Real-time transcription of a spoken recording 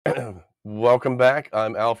Welcome back.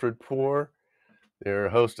 I'm Alfred Poor, their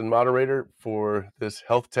host and moderator for this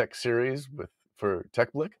health tech series for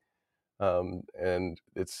TechBlick, and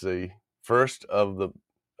it's the first of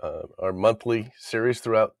our monthly series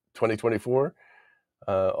throughout 2024,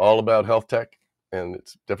 all about health tech and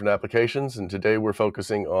its different applications. And today we're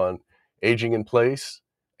focusing on aging in place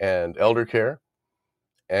and elder care.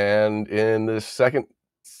 And in this second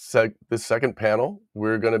panel,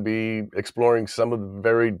 we're going to be exploring some of the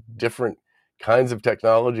very different kinds of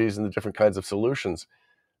technologies and the different kinds of solutions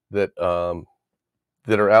that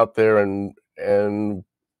that are out there, and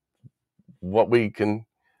what we can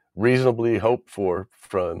reasonably hope for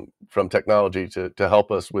from technology to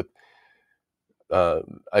help us with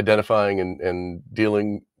identifying and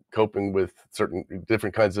coping with certain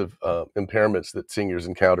different kinds of impairments that seniors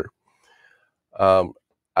encounter.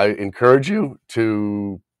 I encourage you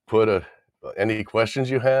to put any questions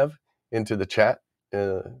you have into the chat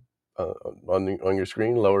uh, on your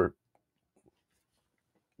screen, lower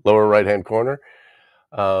right-hand corner,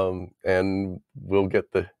 and we'll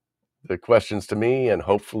get the questions to me, and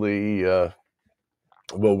hopefully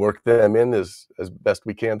we'll work them in as best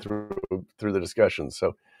we can through the discussion.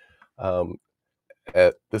 So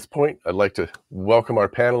at this point, I'd like to welcome our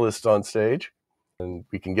panelists on stage, and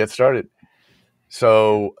we can get started.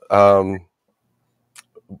 So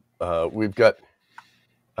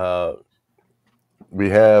we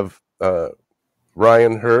have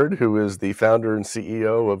Ryan Hurd, who is the founder and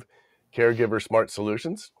CEO of Caregiver Smart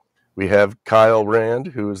Solutions. We have Kyle Rand,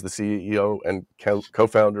 who is the CEO and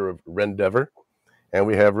co-founder of Rendever. And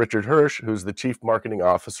we have Richard Hirsch, who's the Chief Marketing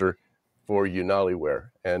Officer for Unaliware.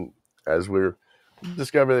 And as we're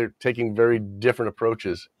discovering, they're taking very different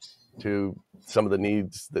approaches to some of the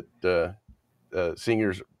needs that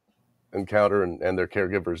seniors encounter and their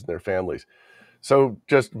caregivers and their families. So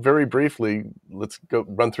just very briefly, let's go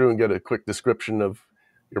run through and get a quick description of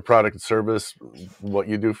your product and service, what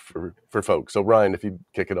you do for folks. So Ryan, if you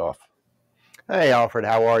kick it off. Hey, Alfred,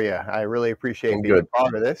 how are you? I really appreciate being a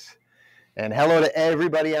part of this. And hello to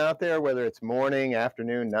everybody out there, whether it's morning,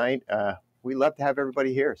 afternoon, night. We love to have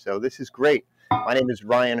everybody here. So this is great. My name is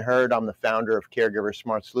Ryan Hurd. I'm the founder of Caregiver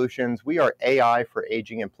Smart Solutions. We are AI for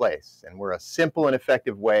aging in place, and we're a simple and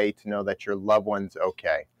effective way to know that your loved one's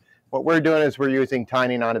okay. What we're doing is we're using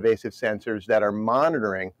tiny non-invasive sensors that are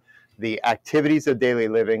monitoring the activities of daily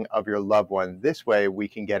living of your loved one. This way we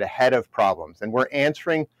can get ahead of problems. And we're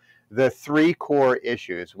answering the three core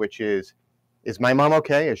issues, which is my mom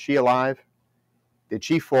okay? Is she alive? Did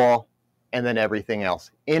she fall? And then everything else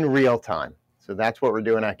in real time. So that's what we're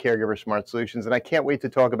doing at Caregiver Smart Solutions. And I can't wait to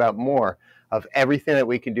talk about more of everything that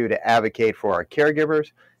we can do to advocate for our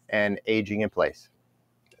caregivers and aging in place.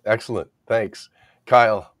 Excellent. Thanks.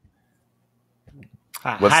 Kyle.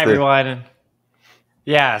 Hi, everyone.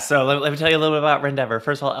 Yeah, so let me tell you a little bit about Rendever.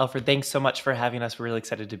 First of all, Alfred, thanks so much for having us. We're really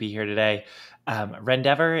excited to be here today.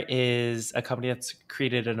 Rendever is a company that's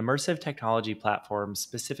created an immersive technology platform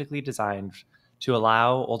specifically designed to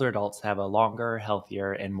allow older adults to have a longer,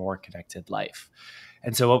 healthier, and more connected life.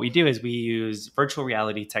 And so what we do is we use virtual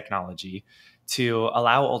reality technology to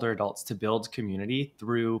allow older adults to build community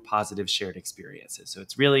through positive shared experiences. So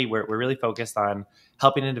it's really, we're really focused on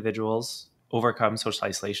helping individuals overcome social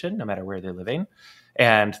isolation, no matter where they're living.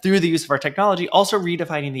 And through the use of our technology, also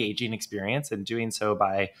redefining the aging experience, and doing so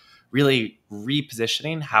by really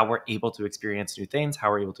repositioning how we're able to experience new things, how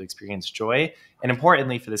we're able to experience joy, and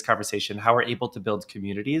importantly for this conversation, how we're able to build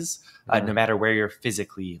communities no matter where you're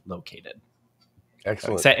physically located.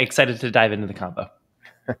 Excellent. Excited to dive into the combo.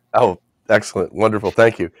 Oh, excellent. Wonderful.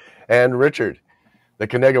 Thank you. And Richard, the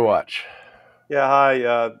Conega Watch. Yeah, hi.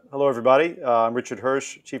 Hello, everybody. I'm Richard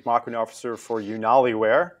Hirsch, Chief Marketing Officer for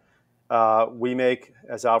Unaliware. We make,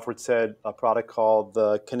 as Alfred said, a product called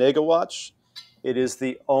the Conega Watch. It is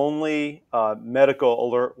the only medical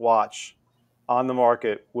alert watch on the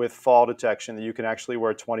market with fall detection that you can actually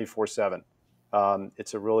wear 24/7.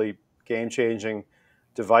 It's a really game-changing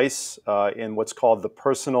device in what's called the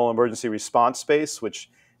personal emergency response space, which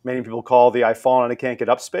many people call the "I fall and I can't get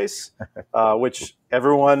up" space, which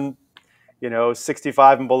everyone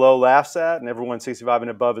 65 and below laughs at, and everyone 65 and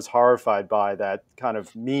above is horrified by that kind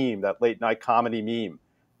of meme, that late night comedy meme.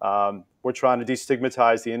 We're trying to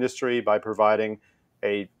destigmatize the industry by providing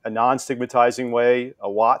a non-stigmatizing way, a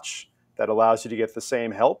watch that allows you to get the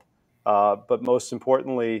same help, but most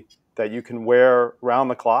importantly, that you can wear around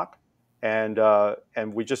the clock. And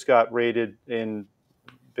we just got rated in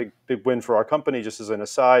big win for our company. Just as an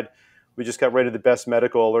aside, we just got rated the best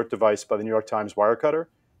medical alert device by the New York Times Wirecutter.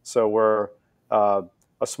 So we're a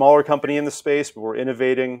smaller company in the space, but we're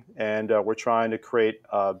innovating, and we're trying to create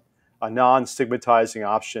a non-stigmatizing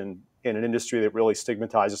option in an industry that really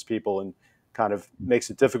stigmatizes people and kind of makes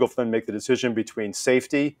it difficult for them to make the decision between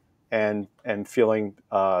safety and feeling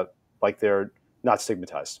like they're not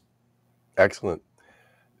stigmatized. Excellent.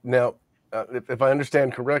 Now, if I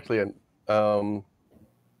understand correctly, and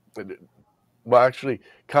well, actually,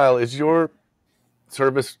 Kyle, is your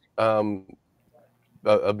service a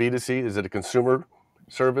B2C? Is it a consumer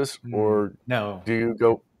service, or No. do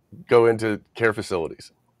you go into care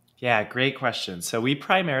facilities? Yeah, great question. So we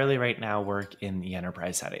primarily right now work in the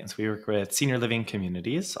enterprise settings. We work with senior living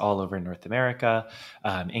communities all over North America,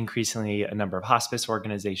 increasingly a number of hospice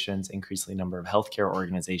organizations, increasingly a number of healthcare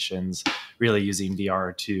organizations, really using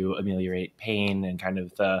VR to ameliorate pain and kind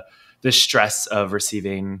of the stress of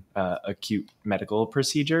receiving acute medical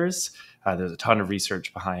procedures. There's a ton of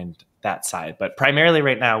research behind that side. But primarily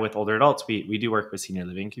right now with older adults, we do work with senior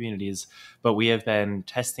living communities, but we have been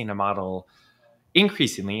testing a model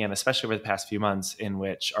increasingly, and especially over the past few months, in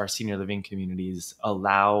which our senior living communities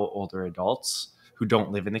allow older adults who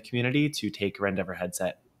don't live in the community to take a Rendever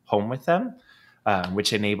headset home with them,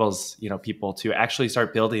 which enables people to actually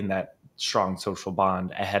start building that strong social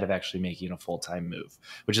bond ahead of actually making a full-time move,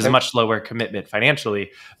 which is a much lower commitment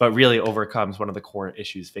financially, but really overcomes one of the core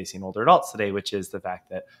issues facing older adults today, which is the fact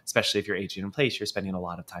that, especially if you're aging in place, you're spending a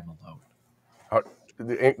lot of time alone.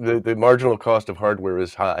 The marginal cost of hardware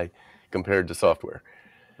is high compared to software.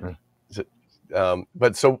 Mm.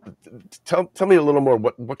 But so tell me a little more.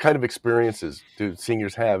 What kind of experiences do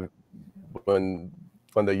seniors have when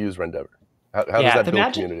they use Rendever? How does that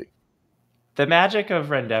build community? The magic of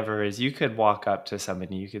Rendever is you could walk up to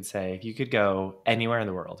somebody, you could say, if you could go anywhere in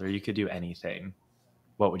the world or you could do anything,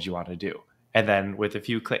 what would you want to do? And then with a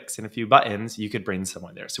few clicks and a few buttons, you could bring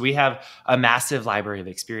someone there. So we have a massive library of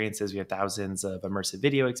experiences. We have thousands of immersive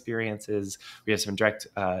video experiences. We have some direct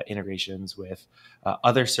integrations with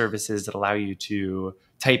other services that allow you to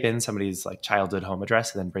type in somebody's like childhood home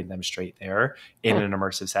address and then bring them straight there in an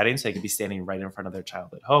immersive setting. So they could be standing right in front of their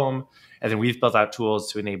childhood home. And then we've built out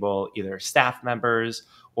tools to enable either staff members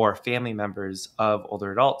or family members of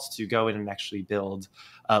older adults to go in and actually build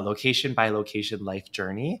a location by location life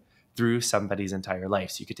journey through somebody's entire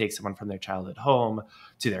life. So you could take someone from their childhood home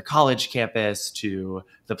to their college campus, to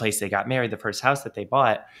the place they got married, the first house that they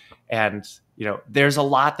bought. And, there's a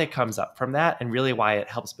lot that comes up from that. And really why it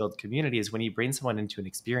helps build community is when you bring someone into an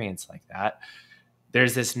experience like that,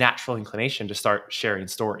 there's this natural inclination to start sharing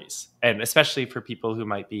stories. And especially for people who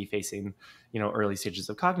might be facing, early stages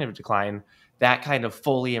of cognitive decline, that kind of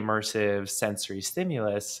fully immersive sensory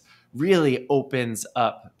stimulus really opens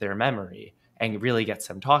up their memory and really gets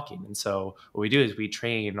them talking. And so what we do is we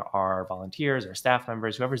train our volunteers, our staff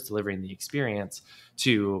members, whoever's delivering the experience,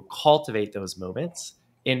 to cultivate those moments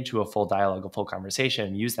into a full dialogue, a full conversation,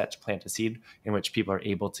 and use that to plant a seed in which people are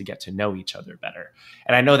able to get to know each other better.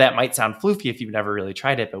 And I know that might sound floofy if you've never really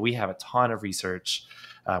tried it, but we have a ton of research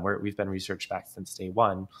where we've been research back since day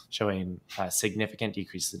one, showing significant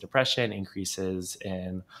decreases in depression, increases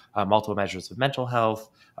in multiple measures of mental health.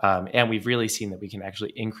 And we've really seen that we can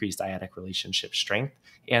actually increase dyadic relationship strength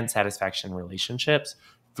and satisfaction in relationships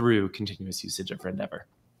through continuous usage of Rendever.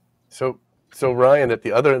 So Ryan, at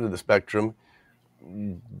the other end of the spectrum,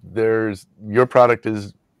 your product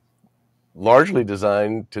is largely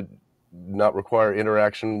designed to not require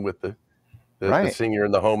interaction with the senior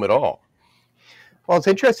in the home at all. Well, it's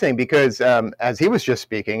interesting because as he was just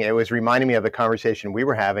speaking, it was reminding me of the conversation we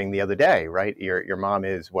were having the other day, right? Your mom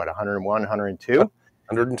is what, 101, 102?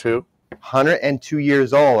 102. 102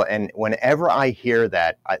 years old. And whenever I hear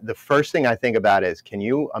that, the first thing I think about is, can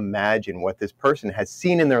you imagine what this person has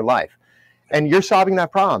seen in their life? And you're solving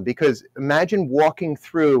that problem, because imagine walking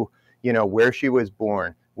through, where she was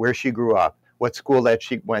born, where she grew up, what school that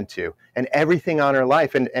she went to, and everything on her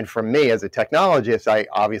life. And for me as a technologist, I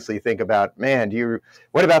obviously think about,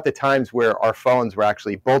 what about the times where our phones were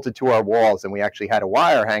actually bolted to our walls and we actually had a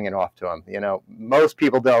wire hanging off to them? Most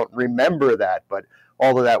people don't remember that, but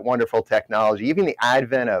all of that wonderful technology, even the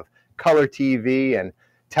advent of color TV and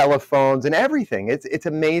telephones and everything. It's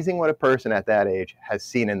amazing what a person at that age has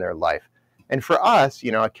seen in their life. And for us,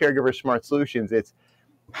 at Caregiver Smart Solutions, it's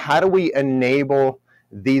how do we enable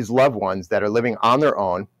these loved ones that are living on their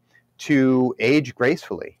own to age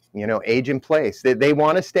gracefully, age in place. They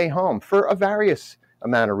want to stay home for a various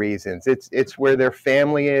amount of reasons. It's where their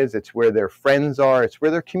family is, it's where their friends are, it's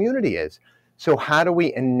where their community is. So how do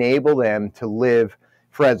we enable them to live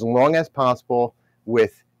for as long as possible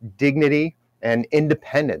with dignity and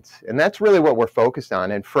independence? And that's really what we're focused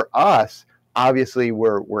on. And for us, obviously,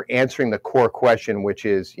 we're answering the core question, which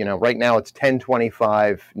is, right now it's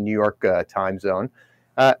 10:25 New York time zone.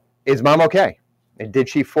 Is mom okay? And did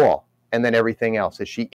she fall? And then everything else. Is she